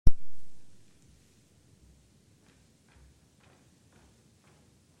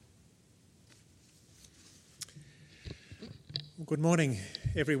Good morning,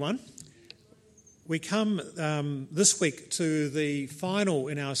 everyone. We come this week to the final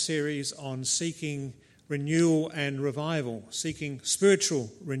in our series on seeking renewal and revival, seeking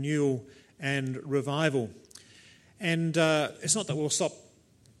spiritual renewal and revival. And it's not that we'll stop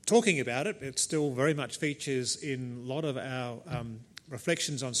talking about it. It still very much features in a lot of our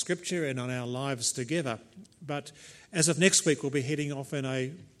reflections on Scripture and on our lives together. But as of next week, we'll be heading off in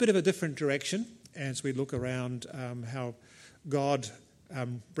a bit of a different direction as we look around how God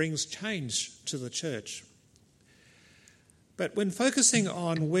brings change to the church. But when focusing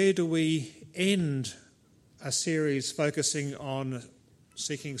on where do we end a series focusing on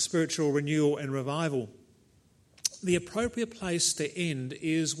seeking spiritual renewal and revival, the appropriate place to end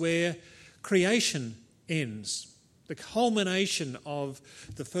is where creation ends. The culmination of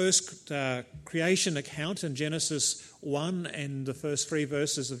the first creation account in Genesis 1 and the first 3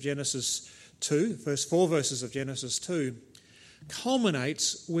 verses of Genesis 2, first 4 verses of Genesis 2,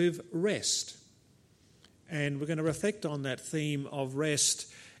 culminates with rest. And we're going to reflect on that theme of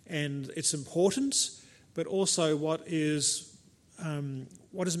rest and its importance, but also what is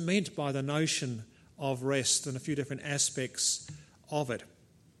meant by the notion of rest and a few different aspects of it.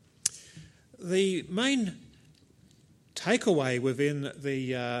 The main takeaway within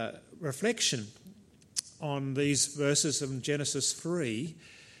the reflection on these verses of Genesis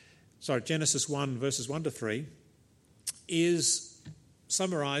 1, verses 1 to 3, is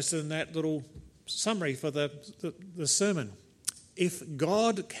summarised in that little summary for the sermon. If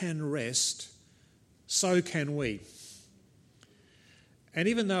God can rest, so can we. And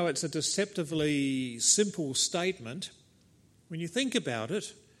even though it's a deceptively simple statement, when you think about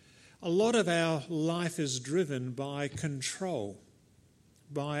it, a lot of our life is driven by control,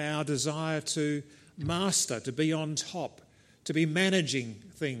 by our desire to master, to be on top, to be managing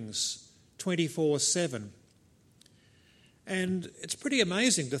things 24/7. And it's pretty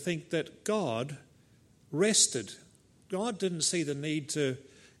amazing to think that God rested. God didn't see the need to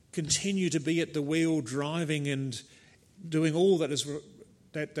continue to be at the wheel, driving and doing all that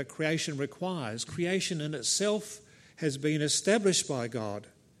the creation requires. Creation in itself has been established by God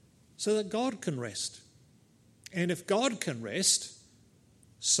so that God can rest. And if God can rest,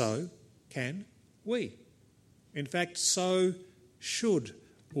 so can we. In fact, so should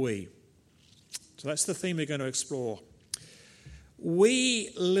we. So that's the theme we're going to explore.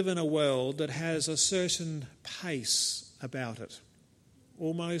 We live in a world that has a certain pace about it,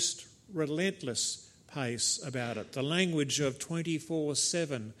 almost relentless pace about it. The language of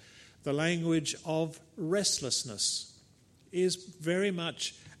 24/7, the language of restlessness is very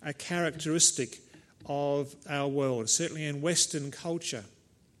much a characteristic of our world, certainly in Western culture.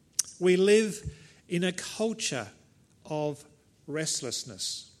 We live in a culture of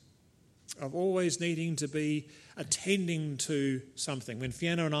restlessness, of always needing to be attending to something. When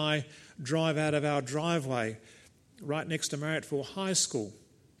Fiona and I drive out of our driveway right next to Marriottville High School,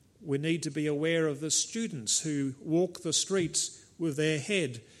 we need to be aware of the students who walk the streets with their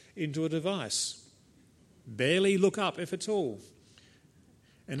head into a device, barely look up if at all.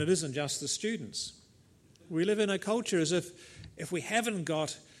 And it isn't just the students. We live in a culture as if we haven't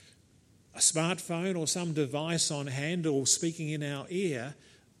got a smartphone or some device on hand or speaking in our ear,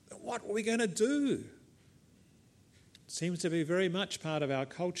 what are we going to do? It seems to be very much part of our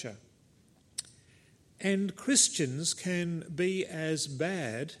culture. And Christians can be as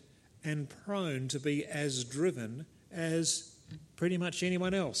bad and prone to be as driven as pretty much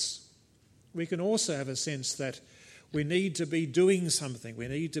anyone else. We can also have a sense that we need to be doing something. We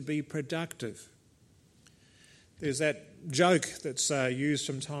need to be productive. There's that joke that's used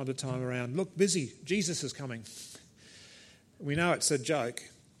from time to time around, look busy, Jesus is coming. We know it's a joke,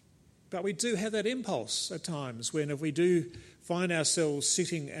 but we do have that impulse at times when if we do find ourselves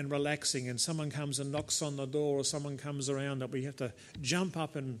sitting and relaxing and someone comes and knocks on the door or someone comes around that we have to jump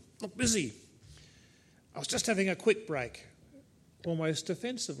up and look busy. I was just having a quick break, almost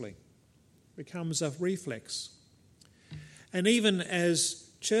defensively. Becomes a reflex. And even as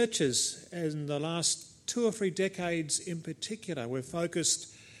churches, in the last 2 or 3 decades in particular, we've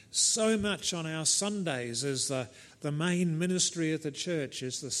focused so much on our Sundays as the main ministry of the church,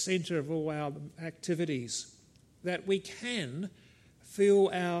 as the centre of all our activities, that we can fill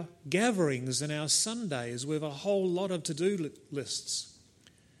our gatherings and our Sundays with a whole lot of to-do lists.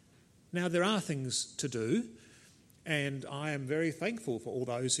 Now, there are things to do, and I am very thankful for all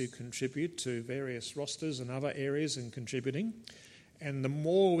those who contribute to various rosters and other areas in contributing. And the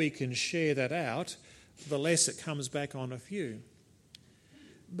more we can share that out, the less it comes back on a few.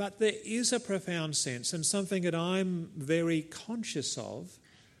 But there is a profound sense, and something that I'm very conscious of,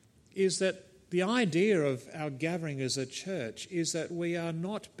 is that The idea of our gathering as a church is that we are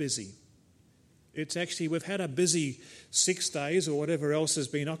not busy. It's actually, we've had a busy 6 days or whatever else has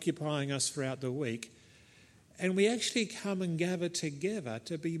been occupying us throughout the week, and we actually come and gather together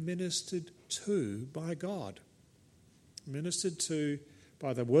to be ministered to by God. Ministered to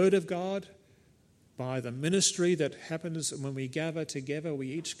by the Word of God, by the ministry that happens when we gather together. We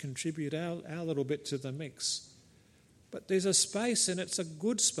each contribute our little bit to the mix. But there's a space, and it's a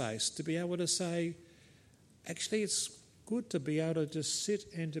good space, to be able to say, actually it's good to be able to just sit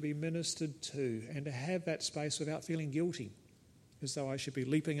and to be ministered to and to have that space without feeling guilty, as though I should be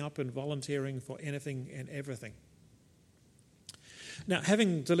leaping up and volunteering for anything and everything. Now,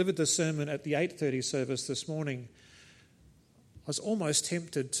 having delivered the sermon at the 8:30 service this morning, I was almost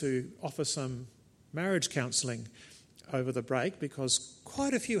tempted to offer some marriage counselling over the break, because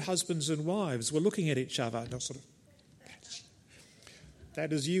quite a few husbands and wives were looking at each other and sort of,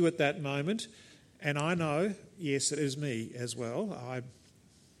 that is you at that moment. And I know, yes, it is me as well. I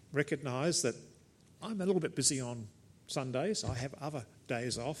recognise that I'm a little bit busy on Sundays. I have other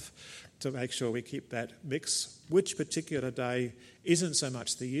days off to make sure we keep that mix. Which particular day isn't so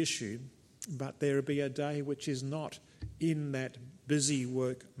much the issue, but there will be a day which is not in that busy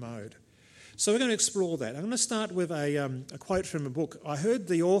work mode. So we're going to explore that. I'm going to start with a quote from a book. I heard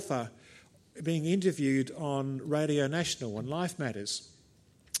the author being interviewed on Radio National on Life Matters,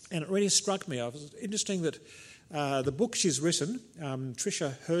 and it really struck me. It was interesting that the book she's written,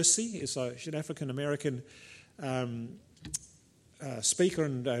 Tricia Hersey, she's an African-American speaker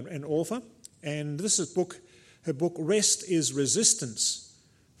and author, and this is her book, Rest is Resistance.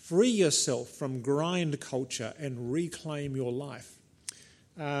 Free yourself from grind culture and reclaim your life.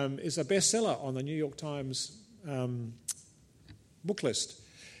 Is a bestseller on the New York Times book list.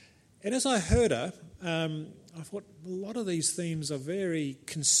 And as I heard her, I thought a lot of these themes are very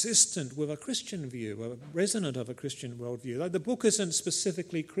consistent with a Christian view, resonant of a Christian worldview. Though the book isn't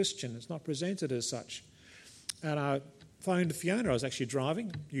specifically Christian, it's not presented as such. And I phoned Fiona. I was actually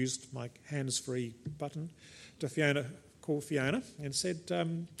driving, used my hands-free button to call Fiona, and said,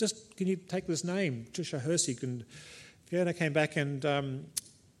 just can you take this name, Tricia Hersey? Fiona came back and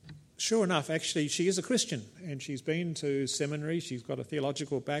sure enough, actually, she is a Christian, and she's been to seminary. She's got a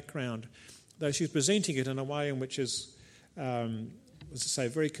theological background, though she's presenting it in a way in which is, as I say,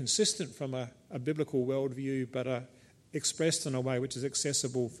 very consistent from a biblical worldview, but expressed in a way which is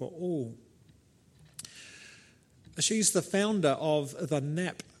accessible for all. She's the founder of the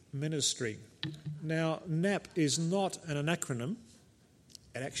NAP ministry. Now, NAP is not an acronym.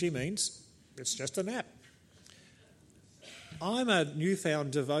 It actually means it's just a nap. I'm a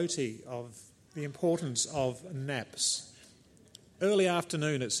newfound devotee of the importance of naps. Early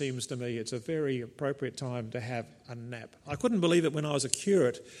afternoon, it seems to me, it's a very appropriate time to have a nap. I couldn't believe it when I was a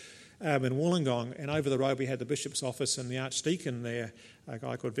curate in Wollongong, and over the road we had the bishop's office, and the archdeacon there, a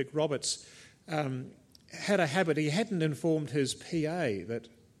guy called Vic Roberts, had a habit. He hadn't informed his PA that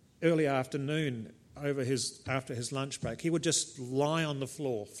early afternoon, after his lunch break, he would just lie on the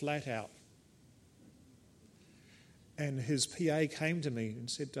floor, flat out. And his PA came to me and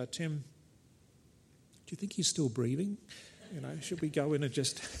said, Tim, do you think he's still breathing? Should we go in and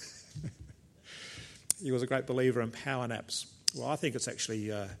just... He was a great believer in power naps. Well, I think it's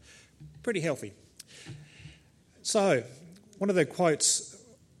actually pretty healthy. So, one of the quotes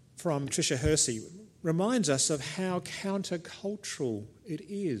from Tricia Hersey reminds us of how countercultural it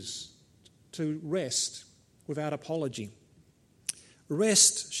is to rest without apology.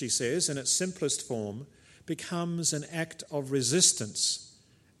 Rest, she says, in its simplest form, becomes an act of resistance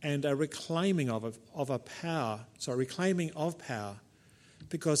and a reclaiming of power,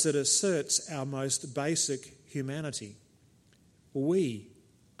 because it asserts our most basic humanity. We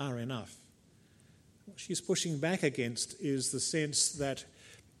are enough. What she's pushing back against is the sense that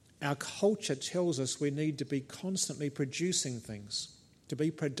our culture tells us we need to be constantly producing things, to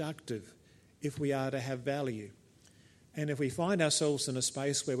be productive if we are to have value. And if we find ourselves in a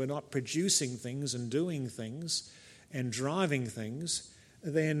space where we're not producing things and doing things and driving things,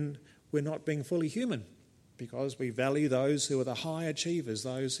 then we're not being fully human, because we value those who are the high achievers,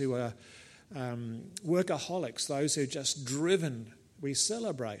 those who are workaholics, those who are just driven. We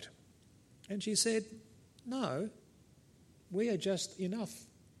celebrate. And she said, no, we are just enough.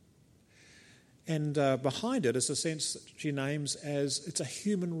 And behind it is a sense that she names as it's a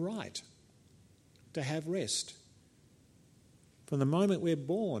human right to have rest. From the moment we're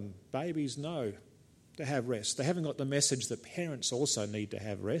born, babies know to have rest. They haven't got the message that parents also need to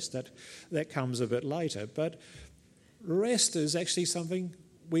have rest. That comes a bit later. But rest is actually something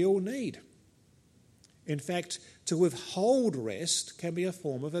we all need. In fact, to withhold rest can be a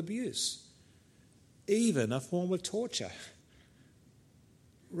form of abuse. even a form of torture.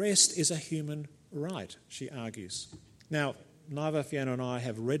 Rest is a human right, she argues. Now, neither Fiona and I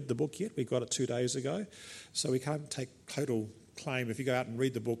have read the book yet. We got it 2 days ago, so we can't take total claim if you go out and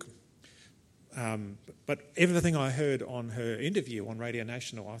read the book. But everything I heard on her interview on Radio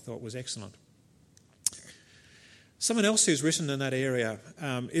National I thought was excellent. Someone else who's written in that area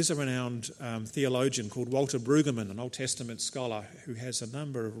is a renowned theologian called Walter Brueggemann, an Old Testament scholar who has a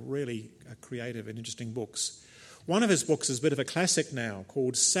number of really creative and interesting books. One of his books is a bit of a classic now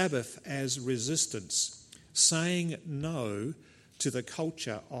called Sabbath as Resistance, saying no to the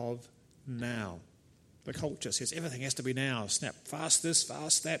culture of now. The culture says everything has to be now. Snap, fast this,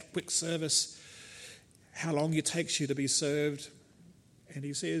 fast that, quick service, how long it takes you to be served. And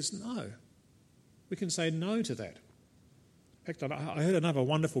he says no. We can say no to that. In fact, I heard another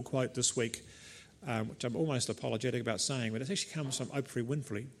wonderful quote this week, which I'm almost apologetic about saying, but it actually comes from Oprah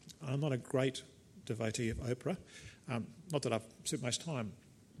Winfrey. I'm not a great devotee of Oprah, not that I've spent much time,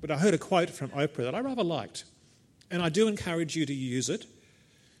 but I heard a quote from Oprah that I rather liked, and I do encourage you to use it,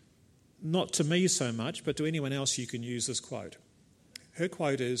 not to me so much, but to anyone else you can use this quote. Her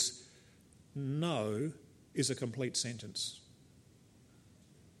quote is, "No is a complete sentence."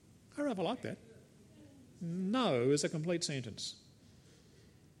 I rather like that. No is a complete sentence.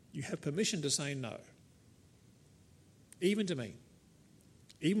 You have permission to say no, even to me,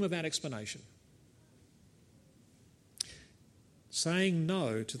 even without explanation. Saying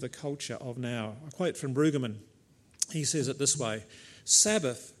no to the culture of now. A quote from Brueggemann. He says it this way: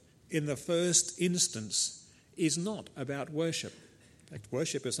 Sabbath, in the first instance, is not about worship. In fact,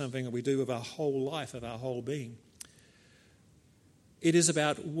 worship is something that we do with our whole life, of our whole being. It is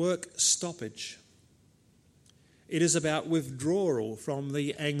about work stoppage. It is about withdrawal from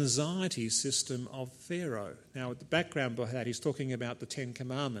the anxiety system of Pharaoh. Now, the background behind that, he's talking about the 10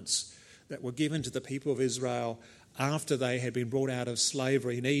 Commandments that were given to the people of Israel after they had been brought out of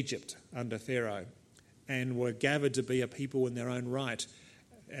slavery in Egypt under Pharaoh and were gathered to be a people in their own right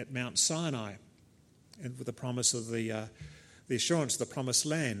at Mount Sinai, and with the promise of the assurance of the promised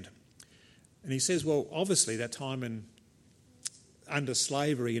land. And he says, well, obviously that time under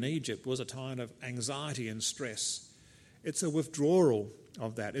slavery in Egypt was a time of anxiety and stress. It's a withdrawal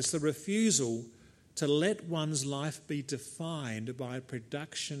of that. It's the refusal to let one's life be defined by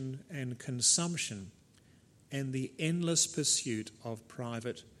production and consumption and the endless pursuit of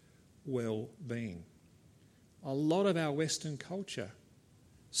private well-being. A lot of our Western culture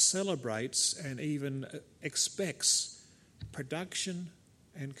celebrates and even expects production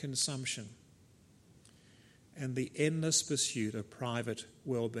and consumption and the endless pursuit of private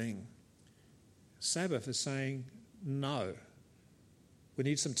well-being. Sabbath is saying no. We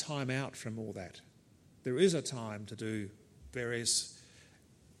need some time out from all that. There is a time to do various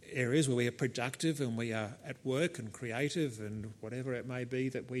areas where we are productive and we are at work and creative and whatever it may be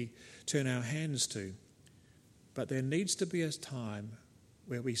that we turn our hands to. But there needs to be a time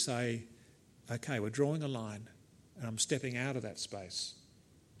where we say, okay, we're drawing a line and I'm stepping out of that space.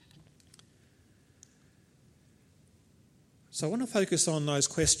 So I want to focus on those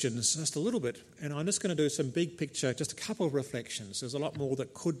questions just a little bit, and I'm just going to do some big picture, just a couple of reflections. There's a lot more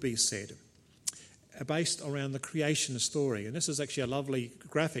that could be said based around the creation story. And this is actually a lovely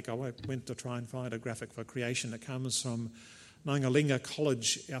graphic. I went to try and find a graphic for creation that comes from Nangalinga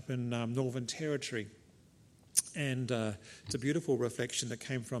College up in Northern Territory. And it's a beautiful reflection that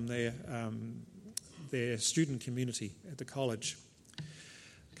came from their student community at the college.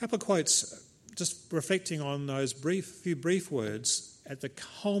 A couple of quotes, just reflecting on those few brief words at the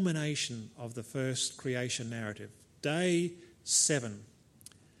culmination of the first creation narrative. Day 7.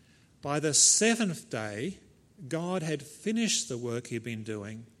 By the 7th day, God had finished the work he'd been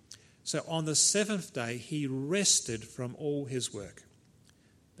doing. So on the 7th day, he rested from all his work.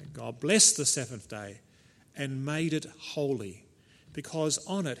 Then God blessed the 7th day and made it holy, because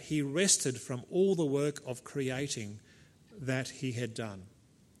on it he rested from all the work of creating that he had done.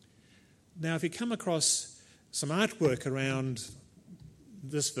 Now, if you come across some artwork around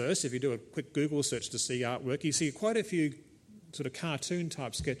this verse, if you do a quick Google search to see artwork, you see quite a few sort of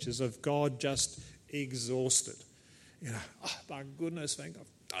cartoon-type sketches of God just exhausted. You know, oh, my goodness, I've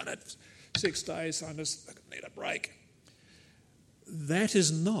done it 6 days, I just need a break. That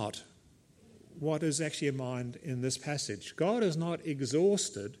is not what is actually in mind in this passage. God is not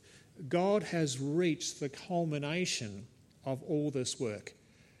exhausted. God has reached the culmination of all this work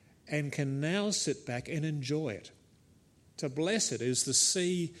and can now sit back and enjoy it. To bless it is to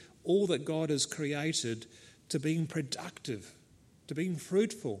see all that God has created to being productive, to being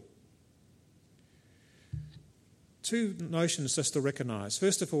fruitful. 2 notions just to recognise.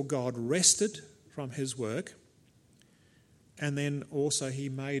 First of all, God rested from his work, and then also he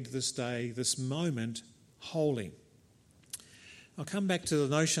made this day, this moment, holy. I'll come back to the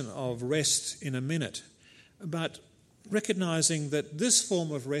notion of rest in a minute, but recognising that this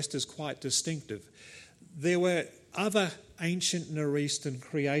form of rest is quite distinctive. There were other ancient Near Eastern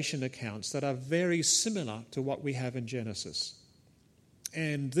creation accounts that are very similar to what we have in Genesis.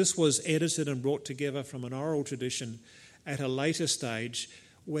 And this was edited and brought together from an oral tradition at a later stage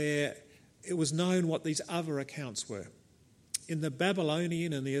where it was known what these other accounts were. In the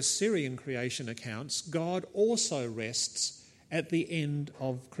Babylonian and the Assyrian creation accounts, God also rests at the end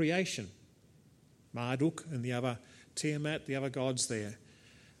of creation. Marduk and the other Tiamat, the other gods there.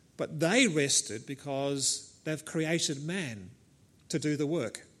 But they rested because they've created man to do the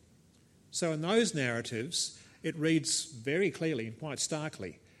work. So in those narratives, it reads very clearly and quite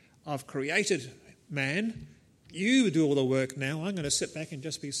starkly, I've created man, you do all the work now, I'm going to sit back and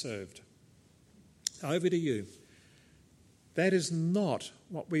just be served. Over to you. That is not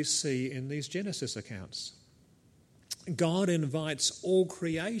what we see in these Genesis accounts. God invites all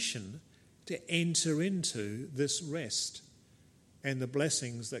creation to enter into this rest and the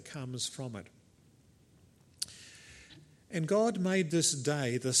blessings that comes from it. And God made this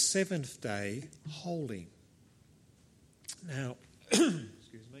day, the seventh day, holy. Now,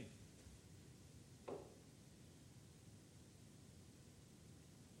 excuse me.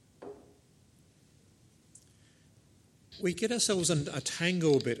 We get ourselves in a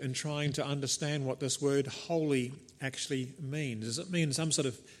tangle bit in trying to understand what this word holy actually means. Does it mean some sort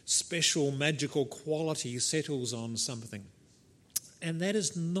of special magical quality settles on something? And that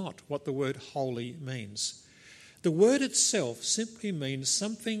is not what the word holy means. The word itself simply means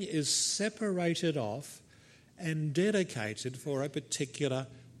something is separated off and dedicated for a particular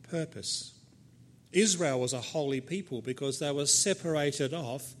purpose. Israel was a holy people because they were separated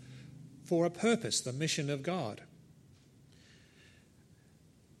off for a purpose, the mission of God.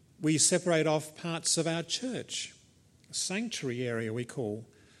 We separate off parts of our church, a sanctuary area we call,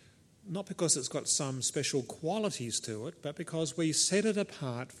 not because it's got some special qualities to it, but because we set it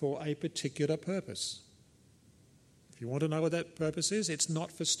apart for a particular purpose. If you want to know what that purpose is, it's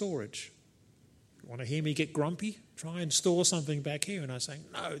not for storage. If you want to hear me get grumpy, try and store something back here. And I say,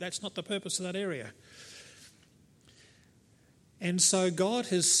 no, that's not the purpose of that area. And so God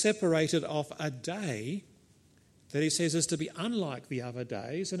has separated off a day that he says is to be unlike the other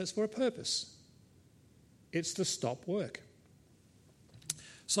days, and it's for a purpose. It's to stop work.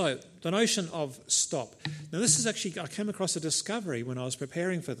 So, the notion of stop. Now, this is actually, I came across a discovery when I was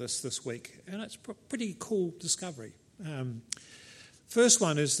preparing for this week, and it's a pretty cool discovery. First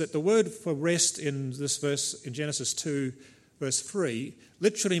one is that the word for rest in this verse, in Genesis 2, verse 3,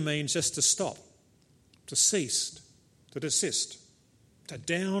 literally means just to stop, to cease, to desist, to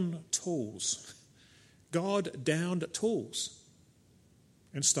down tools. God downed tools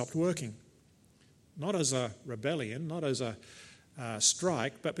and stopped working. Not as a rebellion, not as a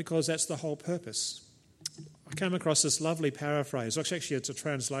strike, but because that's the whole purpose. I came across this lovely paraphrase. Actually, it's a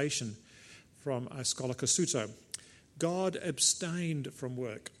translation from a scholar Kasuto. God abstained from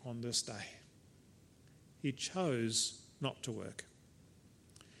work on this day. He chose not to work.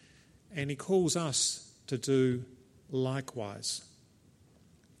 And he calls us to do likewise.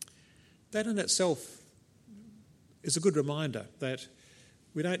 That in itself is a good reminder that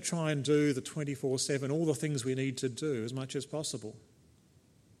we don't try and do the 24/7, all the things we need to do as much as possible.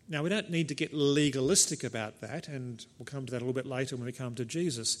 Now, we don't need to get legalistic about that, and we'll come to that a little bit later when we come to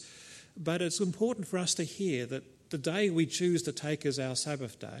Jesus, but it's important for us to hear that the day we choose to take as our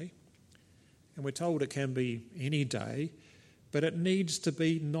Sabbath day, and we're told it can be any day, but it needs to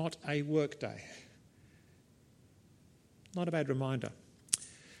be not a work day. Not a bad reminder.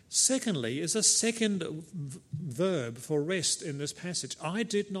 Secondly, is a second verb for rest in this passage. I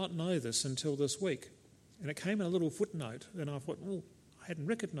did not know this until this week. And it came in a little footnote, and I thought, oh, I hadn't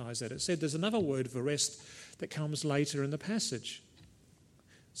recognised that. It said there's another word for rest that comes later in the passage.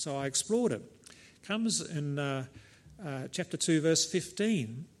 So I explored it. It comes in chapter 2, verse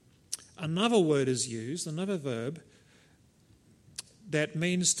 15. Another word is used, another verb, that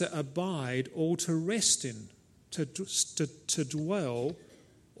means to abide or to rest in, to dwell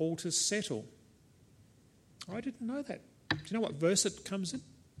or to settle. I didn't know that. Do you know what verse it comes in?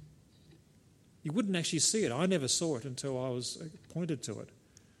 You wouldn't actually see it. I never saw it until I was pointed to it.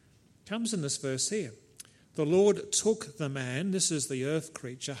 It comes in this verse here. The Lord took the man, this is the earth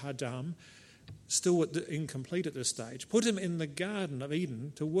creature, Adam, still incomplete at this stage, put him in the Garden of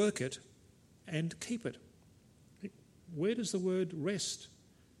Eden to work it and keep it. Where does the word rest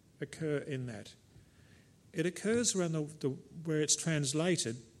occur in that? It occurs around where it's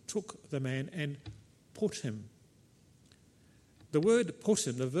translated took the man and put him. The word put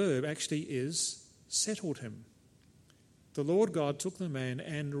him, the verb, actually is settled him. The Lord God took the man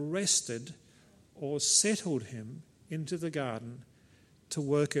and rested or settled him into the garden to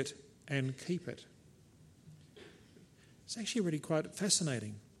work it and keep it. It's actually really quite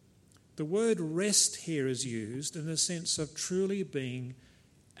fascinating. The word rest here is used in the sense of truly being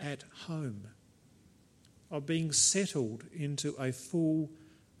at home, of being settled into a full,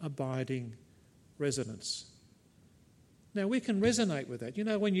 abiding residence. Now, we can resonate with that. You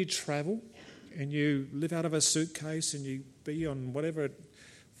know, when you travel and you live out of a suitcase and you be on whatever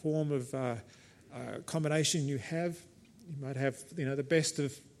form of accommodation you have, you might have, the best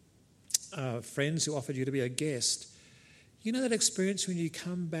of friends who offered you to be a guest. You know that experience when you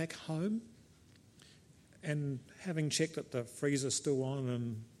come back home and having checked that the freezer's still on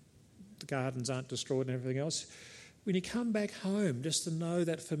and the gardens aren't destroyed and everything else, when you come back home, just to know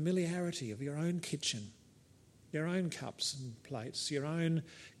that familiarity of your own kitchen, your own cups and plates, your own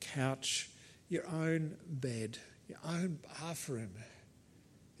couch, your own bed, your own bathroom.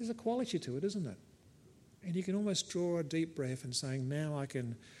 There's a quality to it, isn't it? And you can almost draw a deep breath and saying, now I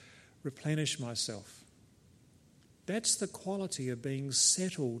can replenish myself. That's the quality of being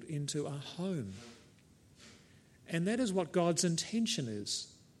settled into a home. And that is what God's intention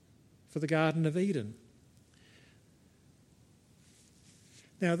is for the Garden of Eden.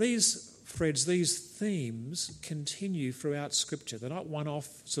 Now, these themes continue throughout Scripture. They're not one-off,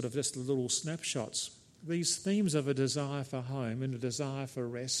 sort of just little snapshots. These themes of a desire for home and a desire for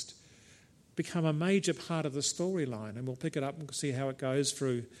rest become a major part of the storyline, and we'll pick it up and see how it goes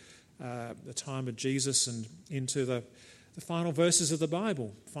through the time of Jesus and into the final verses of the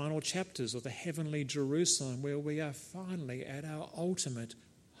Bible, final chapters of the heavenly Jerusalem, where we are finally at our ultimate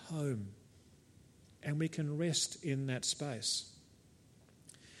home, and we can rest in that space.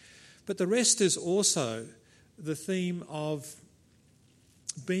 But the rest is also the theme of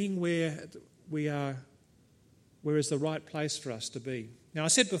being where we are, where is the right place for us to be. Now, I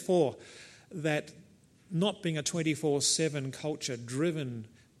said before that not being a 24/7 culture driven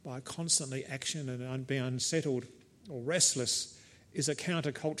by constantly action and being unsettled or restless is a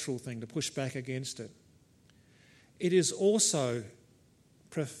countercultural thing to push back against it. It is also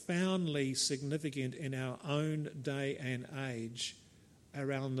profoundly significant in our own day and age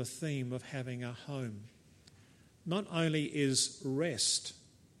around the theme of having a home. Not only is rest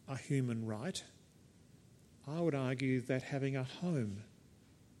a human right, I would argue that having a home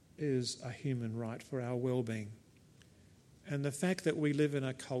is a human right for our well-being. And the fact that we live in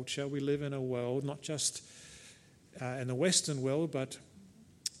a culture, we live in a world, not just in the Western world, but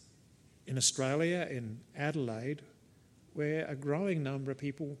in Australia, in Adelaide, where a growing number of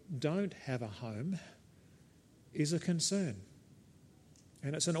people don't have a home, is a concern.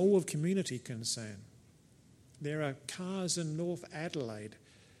 And it's an all-of-community concern. There are cars in North Adelaide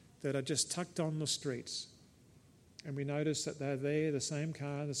that are just tucked on the streets. And we notice that they're there, the same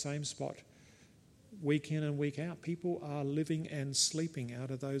car, the same spot, week in and week out. People are living and sleeping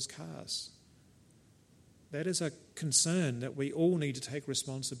out of those cars. That is a concern that we all need to take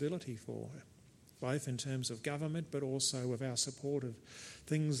responsibility for, both in terms of government, but also with our support of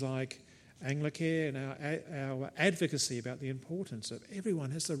things like Anglicare and our advocacy about the importance of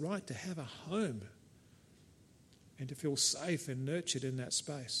everyone has the right to have a home and to feel safe and nurtured in that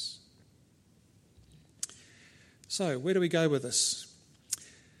space. So, where do we go with this?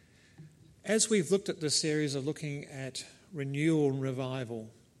 As we've looked at this series of looking at renewal and revival,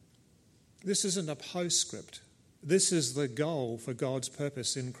 this isn't a postscript. This is the goal for God's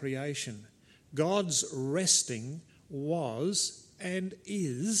purpose in creation. God's resting was and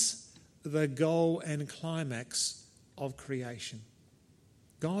is the goal and climax of creation.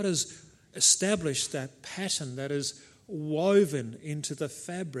 God has established that pattern that is woven into the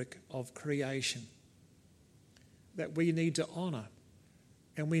fabric of creation that we need to honour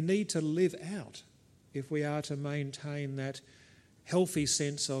and we need to live out if we are to maintain that healthy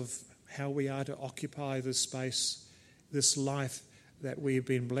sense of how we are to occupy this space, this life that we have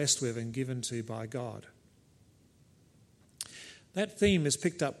been blessed with and given to by God. That theme is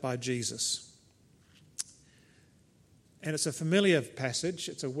picked up by Jesus. And it's a familiar passage.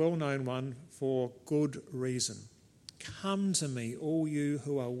 It's a well-known one for good reason. Come to me, all you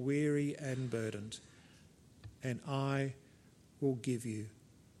who are weary and burdened, and I will give you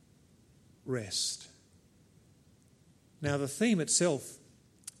rest. Now, the theme itself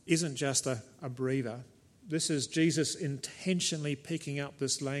isn't just a breather. This is Jesus intentionally picking up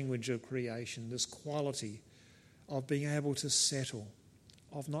this language of creation, this quality of being able to settle,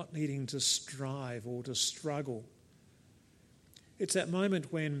 of not needing to strive or to struggle. It's that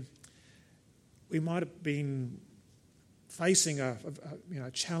moment when we might have been facing a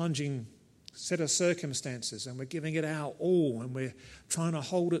challenging set of circumstances, and we're giving it our all, and we're trying to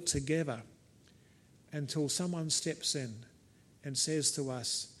hold it together until someone steps in and says to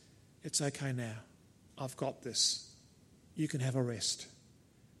us, "It's okay now. I've got this. You can have a rest."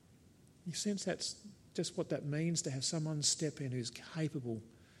 You sense that's just what that means, to have someone step in who's capable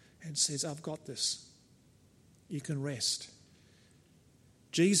and says, "I've got this. You can rest."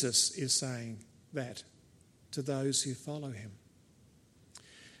 Jesus is saying that to those who follow him.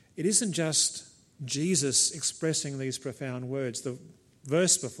 It isn't just Jesus expressing these profound words. The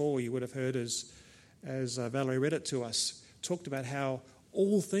verse before, you would have heard as Valerie read it to us, talked about how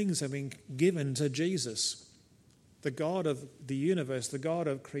all things have been given to Jesus. The God of the universe, the God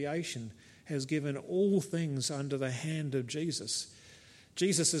of creation, has given all things under the hand of Jesus.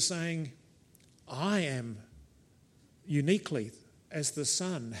 Jesus is saying, I am uniquely, as the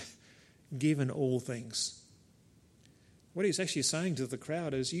Son, given all things. What he's actually saying to the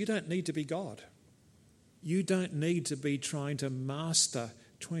crowd is, you don't need to be God. You don't need to be trying to master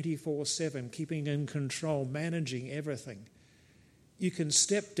 24/7, keeping in control, managing everything. You can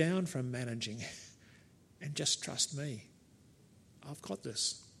step down from managing and just trust me. I've got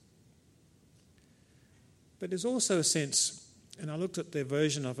this. But there's also a sense, and I looked at their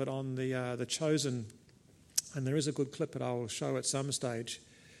version of it on the Chosen, and there is a good clip that I will show at some stage,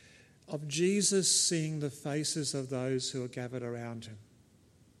 of Jesus seeing the faces of those who are gathered around him.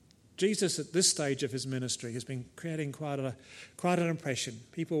 Jesus, at this stage of his ministry, has been creating quite an impression.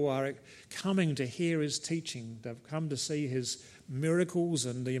 People are coming to hear his teaching. They've come to see his miracles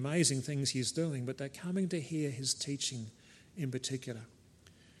and the amazing things he's doing, but they're coming to hear his teaching in particular.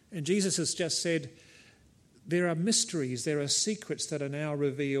 And Jesus has just said, there are mysteries, there are secrets that are now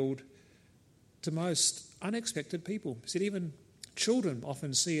revealed to most unexpected people. He said even children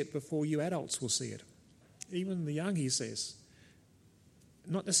often see it before you adults will see it. Even the young, he says.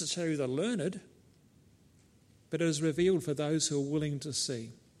 Not necessarily the learned, but it is revealed for those who are willing to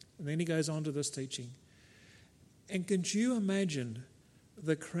see. And then he goes on to this teaching. And could you imagine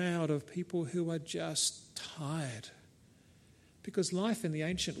the crowd of people who are just tired? Because life in the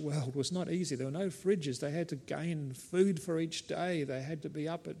ancient world was not easy. There were no fridges. They had to gain food for each day. They had to be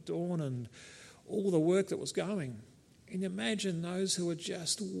up at dawn and all the work that was going. And imagine those who are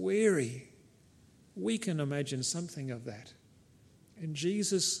just weary. We can imagine something of that. And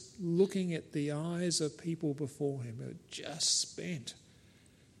Jesus looking at the eyes of people before him who are just spent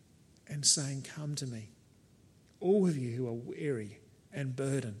and saying, come to me, all of you who are weary and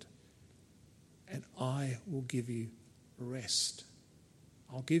burdened, and I will give you rest.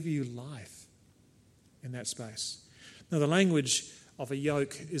 I'll give you life in that space. Now, the language of a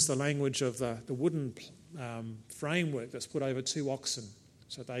yoke is the language of the wooden framework that's put over two oxen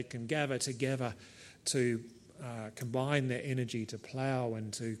so they can gather together to combine their energy to plough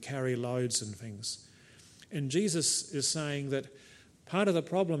and to carry loads and things. And Jesus is saying that part of the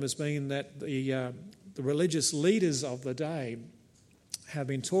problem has been that the religious leaders of the day have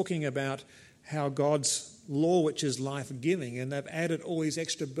been talking about how God's law, which is life-giving, and they've added all these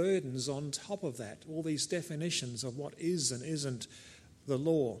extra burdens on top of that, all these definitions of what is and isn't the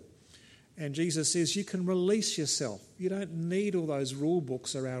law. And Jesus says you can release yourself. You don't need all those rule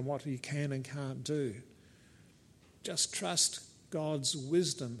books around what you can and can't do. Just trust God's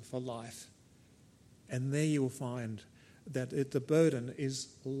wisdom for life. And there you will find that the burden is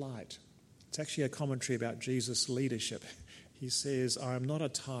light. It's actually a commentary about Jesus' leadership. He says, I am not a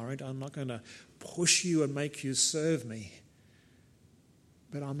tyrant. I'm not going to push you and make you serve me.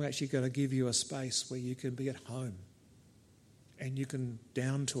 But I'm actually going to give you a space where you can be at home. And you can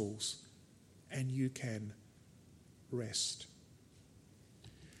down tools. And you can rest.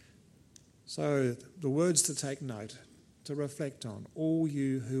 So the words to take note, to reflect on, all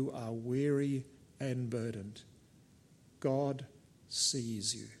you who are weary and burdened, God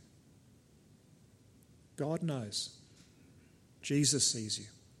sees you. God knows. Jesus sees you.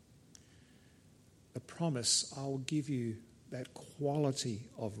 The promise, I will give you that quality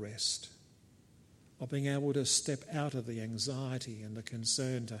of rest, of being able to step out of the anxiety and the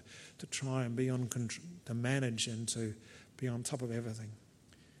concern to try and be on control, to manage and to be on top of everything.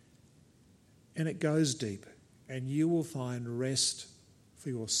 And it goes deep, and you will find rest for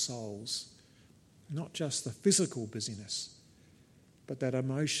your souls, not just the physical busyness, but that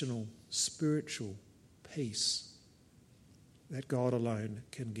emotional, spiritual peace that God alone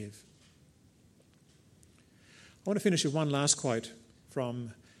can give. I want to finish with one last quote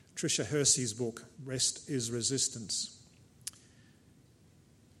from Tricia Hersey's book, Rest is Resistance.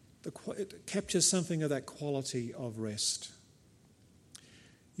 It captures something of that quality of rest.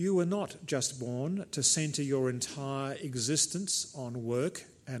 You were not just born to centre your entire existence on work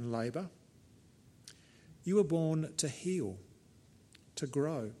and labour. You were born to heal, to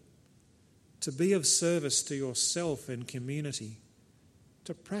grow, to be of service to yourself and community,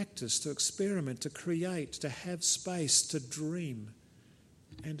 to practice, to experiment, to create, to have space, to dream,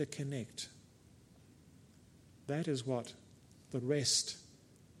 and to connect. That is what the rest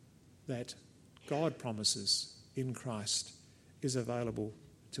that God promises in Christ is available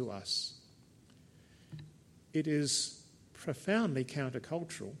to us. It is profoundly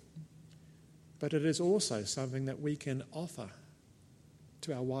countercultural, but it is also something that we can offer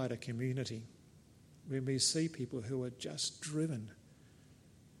to our wider community when we see people who are just driven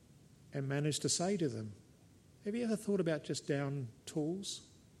and manage to say to them, have you ever thought about just down tools?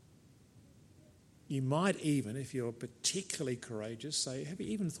 You might even, if you're particularly courageous, say, have you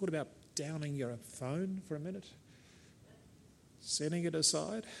even thought about downing your phone for a minute? Setting it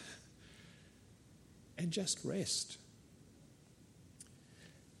aside and just rest.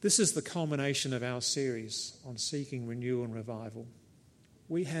 This is the culmination of our series on seeking renewal and revival.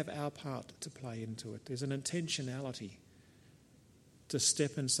 We have our part to play into it. There's an intentionality to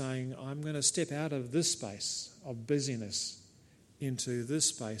step in saying, I'm going to step out of this space of busyness into this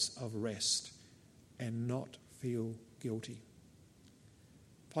space of rest and not feel guilty.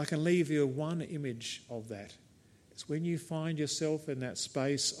 If I can leave you one image of that, it's when you find yourself in that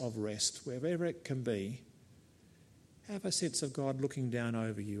space of rest, wherever it can be, have a sense of God looking down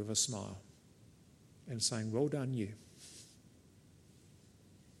over you with a smile and saying, well done you.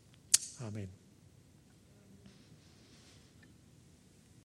 Amen.